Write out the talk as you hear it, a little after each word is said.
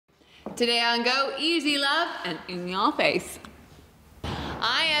Today on Go, Easy Love and In Your Face.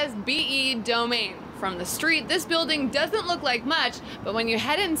 ISBE Domain. From the street, this building doesn't look like much, but when you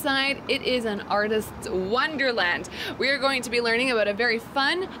head inside, it is an artist's wonderland. We are going to be learning about a very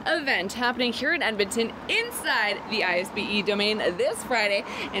fun event happening here in Edmonton inside the ISBE Domain this Friday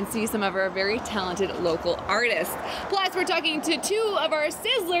and see some of our very talented local artists. Plus, we're talking to two of our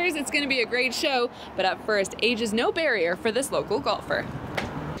sizzlers. It's going to be a great show, but up first, age is no barrier for this local golfer.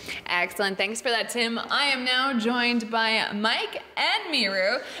 Excellent, thanks for that, Tim. I am now joined by Mike and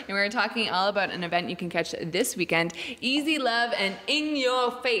Miru, and we're talking all about an event you can catch this weekend, Easy Love and In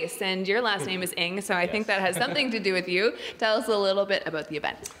Your Face. And your last name is Ing, so I think that has something to do with you. Tell us a little bit about the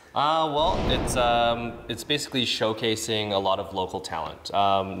event. Well, it's basically showcasing a lot of local talent.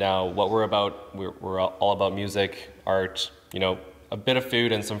 Now, what we're about, we're all about music, art, you know, a bit of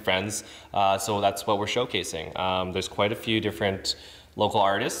food and some friends. So that's what we're showcasing. There's quite a few different local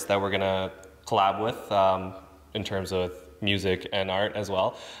artists that we're gonna collab with in terms of music and art as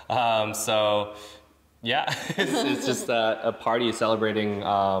well. So yeah, it's just a party celebrating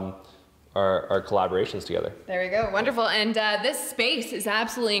our collaborations together. There we go, wonderful. And this space is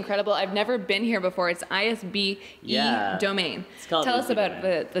absolutely incredible. I've never been here before. It's ISBE Domain. Tell us about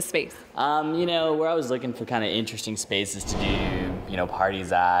the space. You know, we're always looking for kind of interesting spaces to do, you know,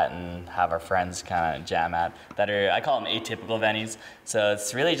 parties at and have our friends kind of jam at that are, I call them atypical venues. So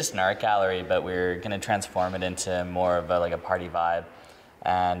it's really just an art gallery, but we're going to transform it into more of like a party vibe.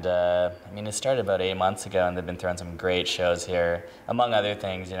 And I mean, it started about 8 months ago, and they've been throwing some great shows here, among other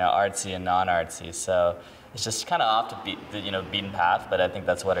things, you know, artsy and non-artsy. So it's just kind of off to the beaten path, but I think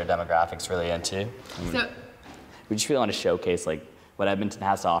that's what our demographic's really into. So we just really want to showcase like what Edmonton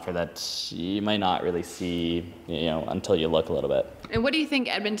has to offer that you might not really see, you know, until you look a little bit. And what do you think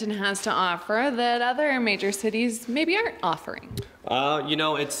Edmonton has to offer that other major cities maybe aren't offering? You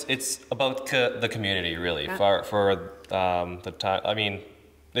know, it's about the community, really. Yeah. For the time, I mean,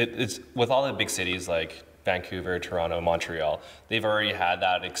 it's with all the big cities like Vancouver, Toronto, Montreal, they've already had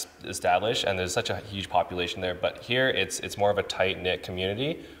that established, and there's such a huge population there. But here, it's more of a tight-knit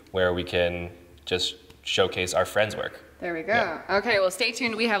community where we can just showcase our friends' work. There we go. Yeah. Okay, well, stay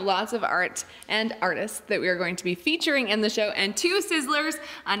tuned. We have lots of art and artists that we are going to be featuring in the show, and 2 sizzlers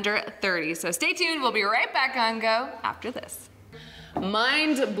under 30. So stay tuned. We'll be right back on Go after this.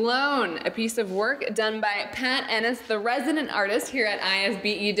 Mind Blown, a piece of work done by Pat Ennis, the resident artist here at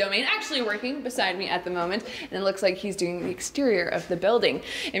ISBE Domain, actually working beside me at the moment, and it looks like he's doing the exterior of the building.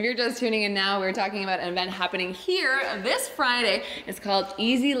 If you're just tuning in now, we're talking about an event happening here this Friday. It's called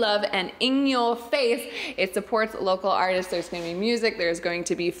Easy Love and In Your Face. It supports local artists. There's going to be music, there's going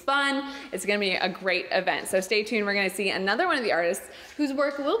to be fun. It's going to be a great event. So stay tuned. We're going to see another one of the artists whose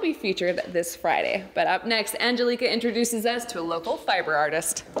work will be featured this Friday. But up next, Angelica introduces us to a local fiber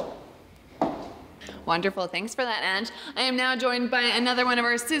artist. Wonderful, thanks for that, Ange. I am now joined by another one of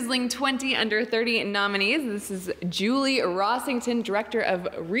our sizzling 20 under 30 nominees. This is Julie Rossington, director of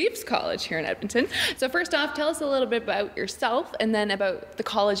Reeves College here in Edmonton. So first off, tell us a little bit about yourself and then about the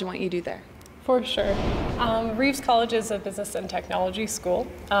college and what you do there. For sure. Reeves College is a business and technology school.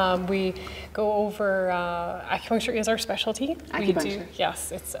 We go over, acupuncture is our specialty. Acupuncture?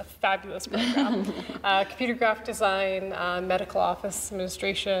 Yes, it's a fabulous program. Computer graphic design, medical office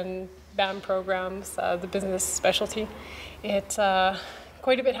administration, BAM programs, the business specialty.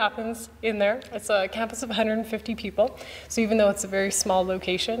 Quite a bit happens in there. It's a campus of 150 people, so even though it's a very small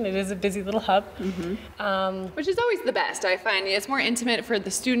location, it is a busy little hub. Which is always the best, I find. It's more intimate for the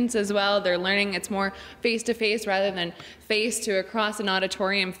students as well. They're learning, it's more face-to-face rather than face to across an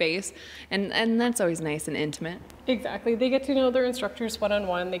auditorium face, and that's always nice and intimate. Exactly. They get to know their instructors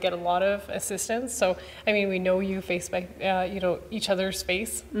one-on-one. They get a lot of assistance. So, I mean, we know you face by, you know, each other's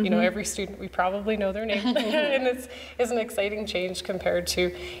face. You know, every student, we probably know their name. And it's an exciting change compared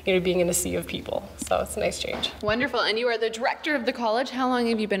to, you know, being in a sea of people. So it's a nice change. Wonderful. And you are the director of the college. How long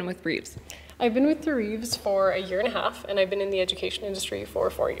have you been with Reeves? I've been with the Reeves for 1.5 years, and I've been in the education industry for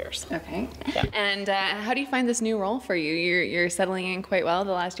 4 years. Okay. Yeah. And how do you find this new role for you? You're settling in quite well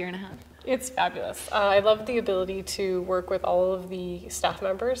the last 1.5 years. It's fabulous. I love the ability to work with all of the staff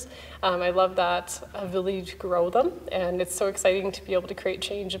members. I love that ability to grow them, and it's so exciting to be able to create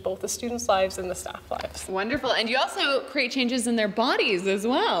change in both the students' lives and the staff lives. Wonderful. And you also create changes in their bodies as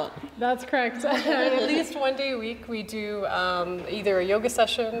well. That's correct. At least 1 day a week we do either a yoga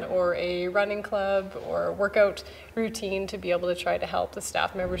session or a running club or a workout routine to be able to try to help the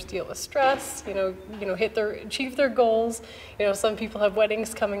staff members deal with stress, achieve their goals. You know, some people have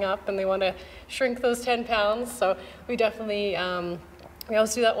weddings coming up and they want to shrink those 10 pounds, so we definitely we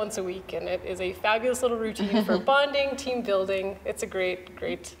always do that once a week, and it is a fabulous little routine for bonding, team building. It's a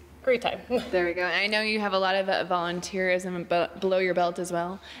great great time. There we go. I know you have a lot of volunteerism below your belt as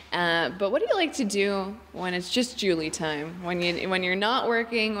well. But what do you like to do when it's just Julie time? When you're not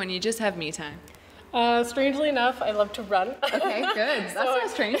working, when you just have me time? Strangely enough, I love to run. Okay, good. That's not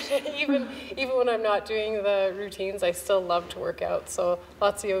strange. even when I'm not doing the routines, I still love to work out. So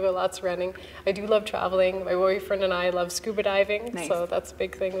lots of yoga, lots of running. I do love traveling. My boyfriend and I love scuba diving. Nice. So that's a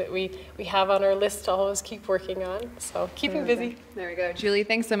big thing that we have on our list to always keep working on. So keeping busy. There we go. Julie,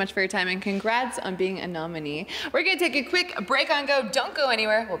 thanks so much for your time and congrats on being a nominee. We're going to take a quick break on Go. Don't go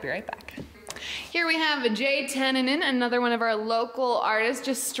anywhere. We'll be right back. Here we have Jay Tananen, another one of our local artists,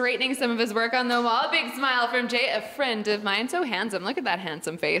 just straightening some of his work on the wall. Big smile from Jay, a friend of mine. So handsome. Look at that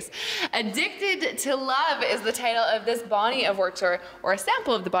handsome face. Addicted to Love is the title of this body of works, or a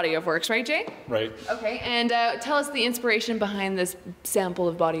sample of the body of works, right, Jay? Right. Okay, and tell us the inspiration behind this sample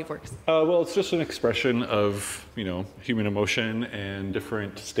of body of works. Well, it's just an expression of, human emotion and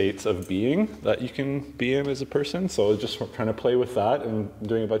different states of being that you can be in as a person. So just trying to play with that and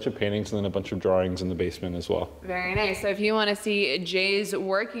doing a bunch of paintings and then a bunch of drawings in the basement as well. Very nice. So if you want to see Jay's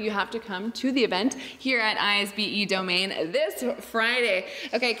work, you have to come to the event here at ISBE Domain this Friday.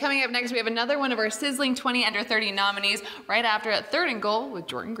 Okay, coming up next, we have another one of our sizzling 20 under 30 nominees right after Third and Goal with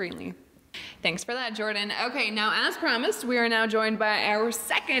Jordan Greenlee. Thanks for that, Jordan. Okay, now as promised, we are now joined by our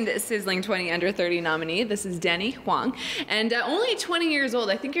second Sizzling 20 Under 30 nominee. This is Denny Huang, and only 20 years old.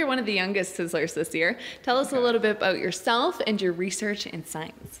 I think you're one of the youngest Sizzlers this year. Tell us a little bit about yourself and your research in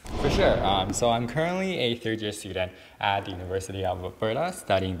science. For sure. So I'm currently a third-year student at the University of Alberta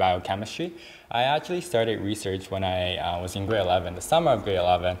studying biochemistry. I actually started research when I was in grade 11. The summer of grade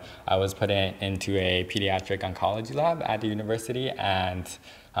 11, I was put into a pediatric oncology lab at the university, and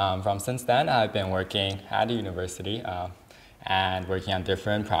from since then, I've been working at the university and working on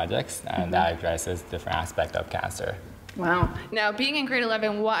different projects and that addresses different aspects of cancer. Wow. Now, being in grade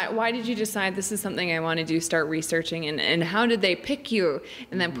 11, why did you decide this is something I want to do, start researching, and how did they pick you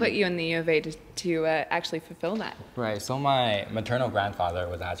and then put you in the U of A to actually fulfill that? Right, so my maternal grandfather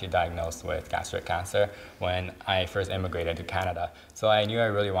was actually diagnosed with gastric cancer when I first immigrated to Canada. So I knew I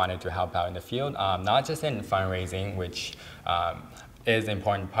really wanted to help out in the field, not just in fundraising, which is an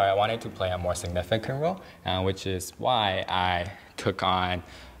important part. I wanted to play a more significant role, which is why I took on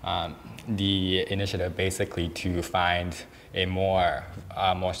the initiative basically to find a more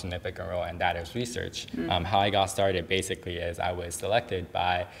significant role, and that is research. How I got started basically is I was selected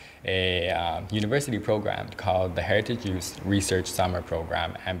by a university program called the Heritage Youth Research Summer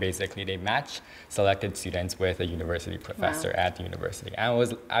Program, and basically they match selected students with a university professor at the university.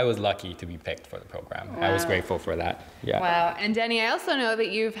 And I was lucky to be picked for the program. I was grateful for that. Yeah. Wow. And Denny, I also know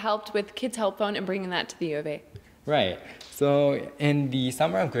that you've helped with Kids Help Phone and bringing that to the U of A. Right. So in the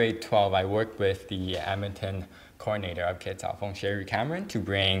summer of grade 12, I worked with the Edmonton coordinator of Kids Help Phone, Sherry Cameron, to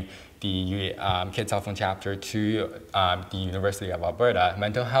bring the Kids Help Phone chapter to the University of Alberta.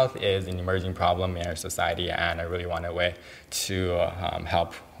 Mental health is an emerging problem in our society, and I really wanted a way to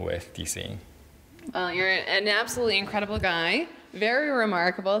help with DCing. Well, you're an absolutely incredible guy. Very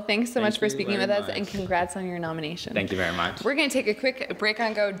remarkable. Thanks so much for speaking with us, and congrats on your nomination. Thank you very much. We're going to take a quick break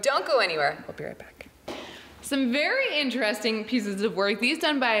on Go. Don't go anywhere. We'll be right back. Some very interesting pieces of work, these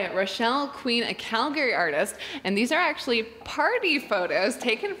done by Rochelle Queen, a Calgary artist, and these are actually party photos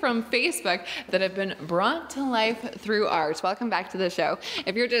taken from Facebook that have been brought to life through art. Welcome back to the show.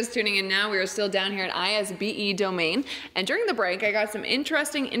 If you're just tuning in now, we are still down here at ISBE Domain, and during the break I got some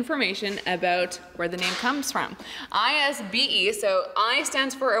interesting information about where the name comes from. ISBE, so I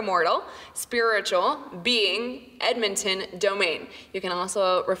stands for immortal, spiritual, being, Edmonton Domain. You can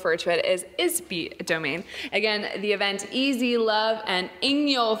also refer to it as ISBE Domain. Again, the event Easy Love and In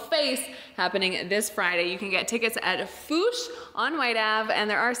Your Face happening this Friday. You can get tickets at Fouche on White Ave, and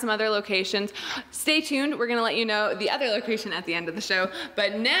there are some other locations. Stay tuned. We're going to let you know the other location at the end of the show.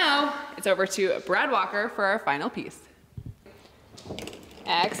 But now it's over to Brad Walker for our final piece.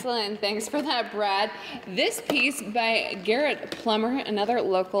 Excellent. Thanks for that, Brad. This piece by Garrett Plummer, another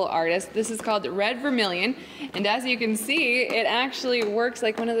local artist. This is called Red Vermilion, and as you can see, it actually works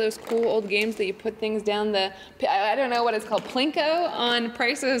like one of those cool old games that you put things down the, I don't know what it's called, Plinko on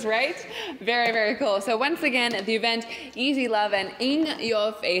Price is Right. Very, very cool. So once again, the event Easy Love and In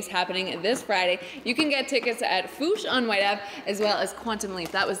Your Face happening this Friday. You can get tickets at Fouche on White Ave, as well as Quantum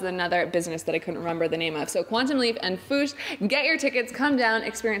Leaf. That was another business that I couldn't remember the name of. So Quantum Leaf and Fouche, get your tickets, come down,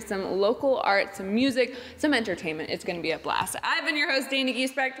 experience some local art, some music, some entertainment. It's going to be a blast. I've been your host, Dana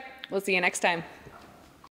Giesbrecht. We'll see you next time.